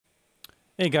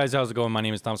Hey guys, how's it going? My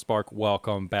name is Tom Spark.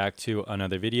 Welcome back to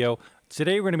another video.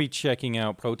 Today we're going to be checking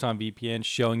out ProtonVPN,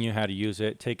 showing you how to use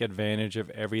it, take advantage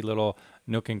of every little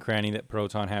nook and cranny that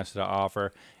Proton has to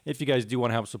offer. If you guys do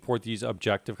want to help support these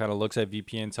objective kind of looks at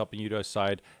VPNs, helping you to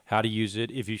decide how to use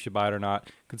it, if you should buy it or not,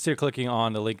 consider clicking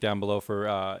on the link down below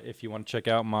for if you want to check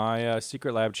out my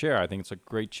Secret Lab chair. I think it's a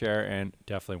great chair and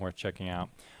definitely worth checking out.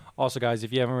 Also, guys,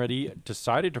 if you haven't already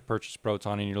decided to purchase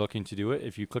Proton and you're looking to do it,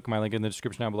 if you click my link in the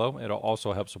description down below, it'll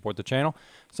also help support the channel.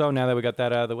 So now that we got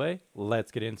that out of the way,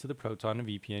 let's get into the Proton and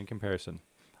VPN comparison.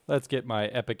 Let's get my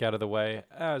Epic out of the way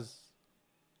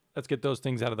let's get those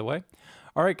things out of the way.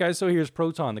 All right, guys, so here's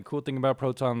Proton. The cool thing about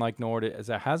Proton, like Nord, is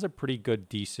it has a pretty good,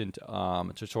 decent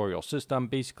tutorial system.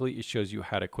 Basically, it shows you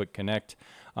how to quick connect.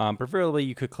 Preferably,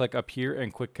 you could click up here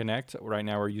and quick connect. Right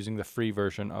now, we're using the free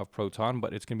version of Proton,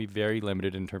 but it's going to be very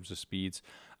limited in terms of speeds.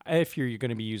 If you're going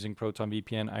to be using Proton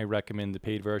VPN, I recommend the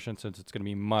paid version since it's going to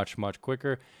be much, much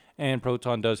quicker. And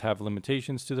Proton does have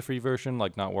limitations to the free version,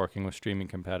 like not working with streaming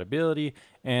compatibility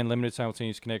and limited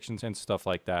simultaneous connections and stuff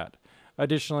like that.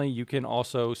 Additionally, you can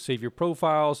also save your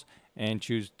profiles and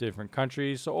choose different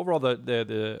countries. So overall,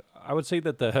 I would say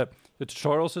that the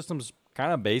tutorial system is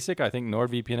kind of basic. I think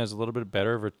NordVPN has a little bit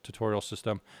better of a tutorial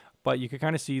system, but you can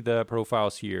kind of see the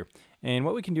profiles here. And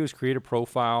what we can do is create a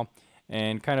profile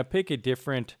and kind of pick a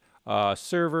different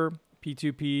server,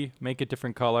 P2P, make a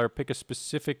different color, pick a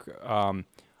specific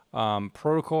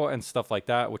protocol and stuff like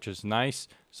that, which is nice.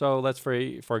 So let's,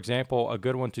 for example, a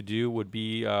good one to do would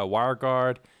be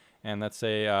WireGuard. And let's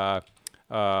say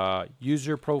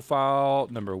user profile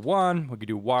number 1. We could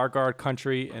do WireGuard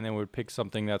country, and then we would pick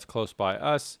something that's close by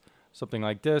us, something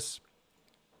like this,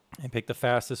 and pick the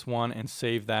fastest one and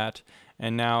save that.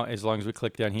 And now, as long as we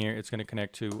click down here, it's going to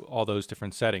connect to all those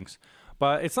different settings.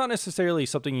 But it's not necessarily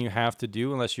something you have to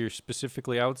do unless you're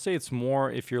specifically, I would say it's more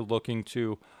if you're looking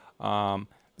to kind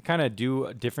of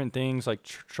do different things, like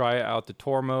try out the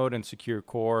Tor mode and secure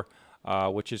core.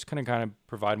 Which is kind of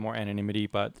provide more anonymity,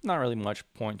 but not really much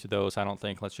point to those, I don't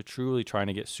think, unless you're truly trying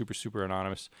to get super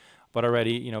anonymous. But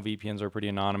already, you know, VPNs are pretty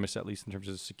anonymous, at least in terms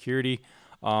of security.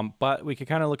 But we could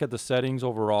kind of look at the settings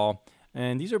overall,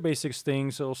 and these are basic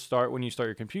things. It'll start when you start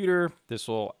your computer. This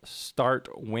will start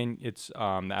when it's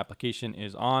the application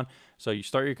is on. So you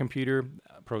start your computer,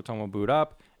 Proton will boot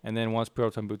up, and then once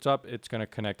Proton boots up, it's going to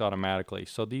connect automatically.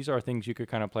 So these are things you could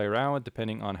kind of play around with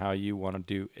depending on how you want to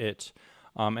do it.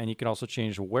 And you can also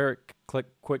change where it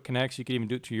quick connects. You can even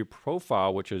do it to your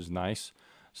profile, which is nice.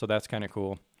 So that's kind of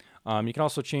cool. You can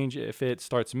also change if it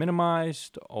starts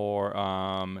minimized or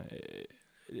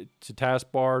to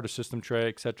taskbar, to system tray,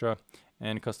 etc.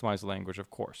 And customize the language, of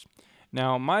course.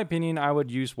 Now, in my opinion, I would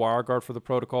use WireGuard for the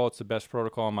protocol. It's the best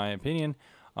protocol in my opinion.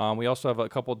 We also have a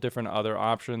couple different other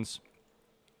options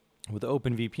with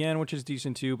OpenVPN, which is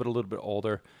decent too, but a little bit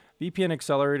older. VPN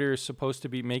Accelerator is supposed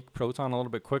to make Proton a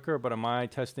little bit quicker, but in my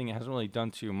testing, it hasn't really done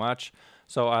too much,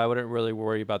 so I wouldn't really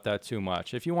worry about that too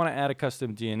much. If you want to add a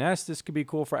custom DNS, this could be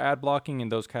cool for ad blocking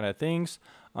and those kind of things,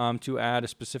 to add a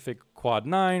specific quad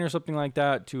 9 or something like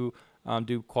that to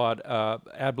do quad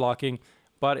ad blocking.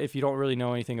 But if you don't really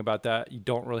know anything about that, you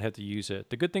don't really have to use it.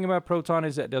 The good thing about Proton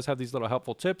is that it does have these little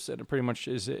helpful tips, and it pretty much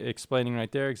is explaining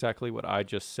right there exactly what I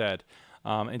just said.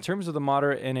 In terms of the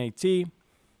moderate NAT,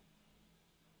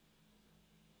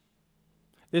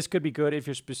 this could be good if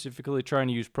you're specifically trying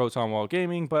to use Proton while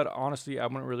gaming, but honestly, I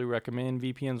wouldn't really recommend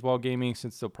VPNs while gaming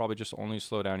since they'll probably just only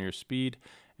slow down your speed,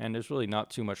 and there's really not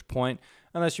too much point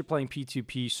unless you're playing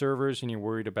P2P servers and you're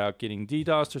worried about getting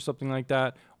DDoSed or something like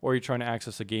that, or you're trying to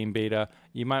access a game beta.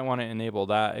 You might want to enable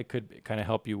that. It could kind of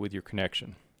help you with your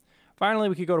connection. Finally,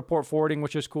 we could go to port forwarding,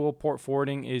 which is cool. Port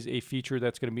forwarding is a feature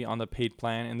that's going to be on the paid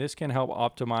plan, and this can help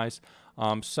optimize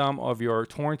some of your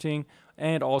torrenting,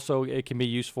 and also it can be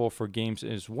useful for games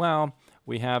as well.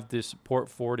 We have this port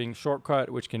forwarding shortcut,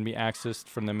 which can be accessed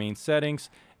from the main settings,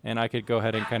 and I could go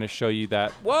ahead and kind of show you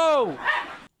that. Whoa!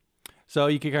 So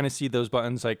you can kind of see those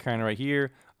buttons like kind of right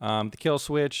here, the kill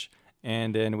switch,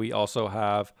 and then we also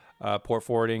have port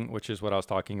forwarding, which is what I was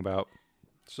talking about.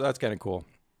 So that's kind of cool.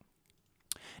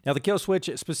 Now, the kill switch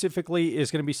specifically is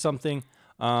going to be something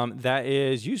that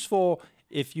is useful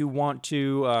if you want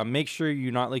to make sure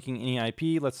you're not leaking any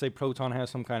IP. Let's say Proton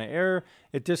has some kind of error,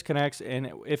 it disconnects,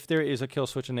 and if there is a kill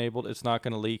switch enabled, it's not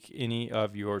going to leak any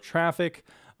of your traffic.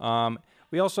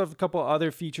 We also have a couple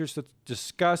other features to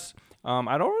discuss.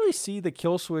 I don't really see the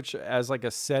kill switch as like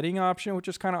a setting option, which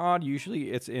is kind of odd.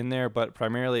 Usually it's in there, but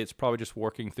primarily it's probably just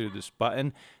working through this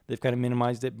button. They've kind of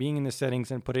minimized it being in the settings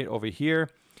and put it over here.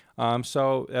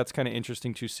 So that's kind of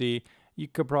interesting to see. You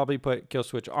could probably put kill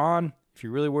switch on if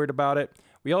you're really worried about it.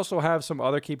 We also have some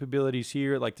other capabilities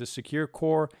here, like the secure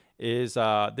core is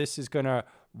this is going to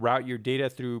route your data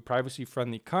through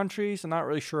privacy-friendly countries. I'm not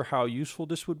really sure how useful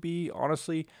this would be,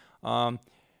 honestly.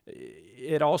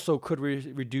 It also could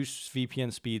reduce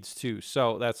VPN speeds too,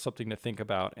 so that's something to think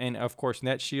about. And of course,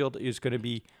 NetShield is going to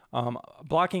be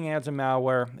blocking ads and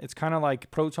malware. It's kind of like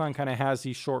Proton kind of has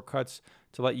these shortcuts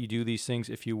to let you do these things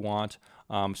if you want.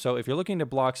 So if you're looking to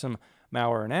block some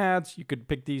malware and ads, you could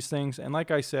pick these things. And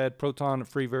like I said, Proton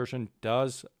free version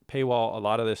does paywall a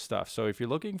lot of this stuff. So if you're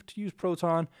looking to use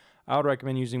Proton, I would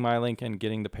recommend using my link and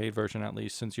getting the paid version at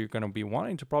least, since you're going to be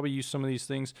wanting to probably use some of these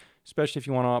things, especially if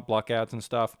you want to block ads and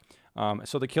stuff.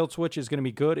 So the kill switch is going to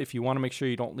be good if you want to make sure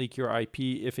you don't leak your IP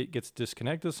if it gets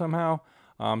disconnected somehow.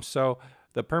 So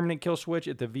the permanent kill switch,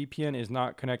 if the VPN is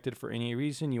not connected for any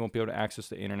reason, you won't be able to access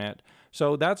the internet.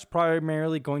 So that's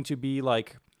primarily going to be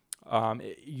like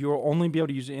you'll only be able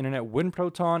to use the internet when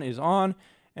Proton is on.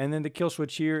 And then the kill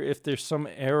switch here, if there's some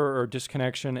error or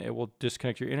disconnection, it will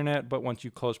disconnect your internet. But once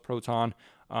you close Proton,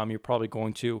 you're probably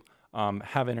going to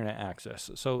have internet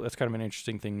access. So that's kind of an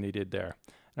interesting thing they did there.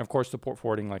 And of course, the port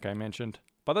forwarding, like I mentioned.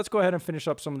 But let's go ahead and finish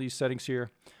up some of these settings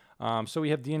here. So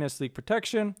we have DNS leak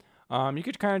protection. You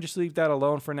could kind of just leave that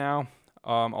alone for now.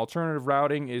 Alternative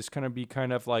routing is going to be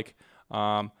kind of like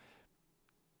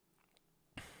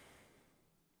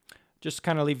just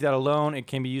kind of leave that alone. It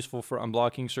can be useful for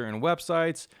unblocking certain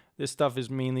websites. This stuff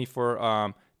is mainly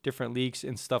for different leaks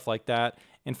and stuff like that.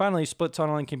 And finally, split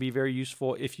tunneling can be very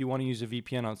useful if you want to use a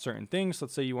VPN on certain things.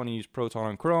 Let's say you want to use Proton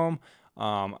on Chrome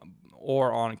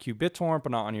or on QBitTorrent,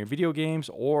 but not on your video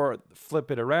games, or flip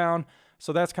it around.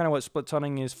 So that's kind of what split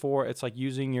tunneling is for. It's like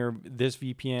using this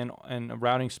VPN and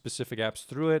routing specific apps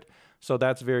through it. So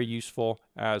that's very useful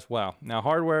as well. Now,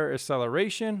 hardware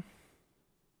acceleration.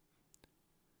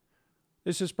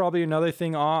 This is probably another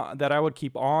thing that I would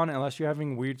keep on unless you're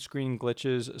having weird screen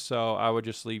glitches, so I would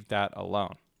just leave that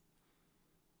alone.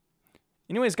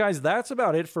 Anyways, guys, that's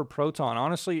about it for Proton.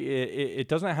 Honestly, it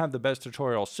doesn't have the best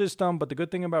tutorial system, but the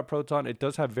good thing about Proton, it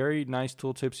does have very nice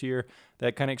tooltips here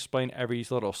that kind of explain every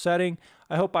little setting.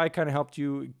 I hope I kind of helped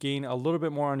you gain a little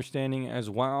bit more understanding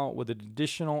as well with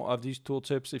additional of these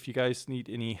tooltips. If you guys need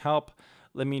any help,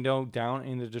 let me know down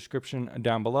in the description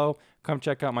down below. Come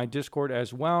check out my Discord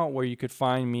as well, where you could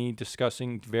find me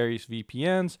discussing various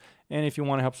VPNs. And if you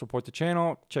want to help support the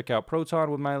channel, check out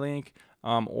Proton with my link,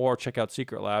 or check out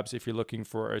Secret Labs if you're looking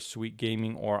for a sweet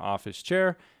gaming or office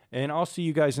chair. And I'll see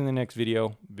you guys in the next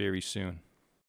video very soon.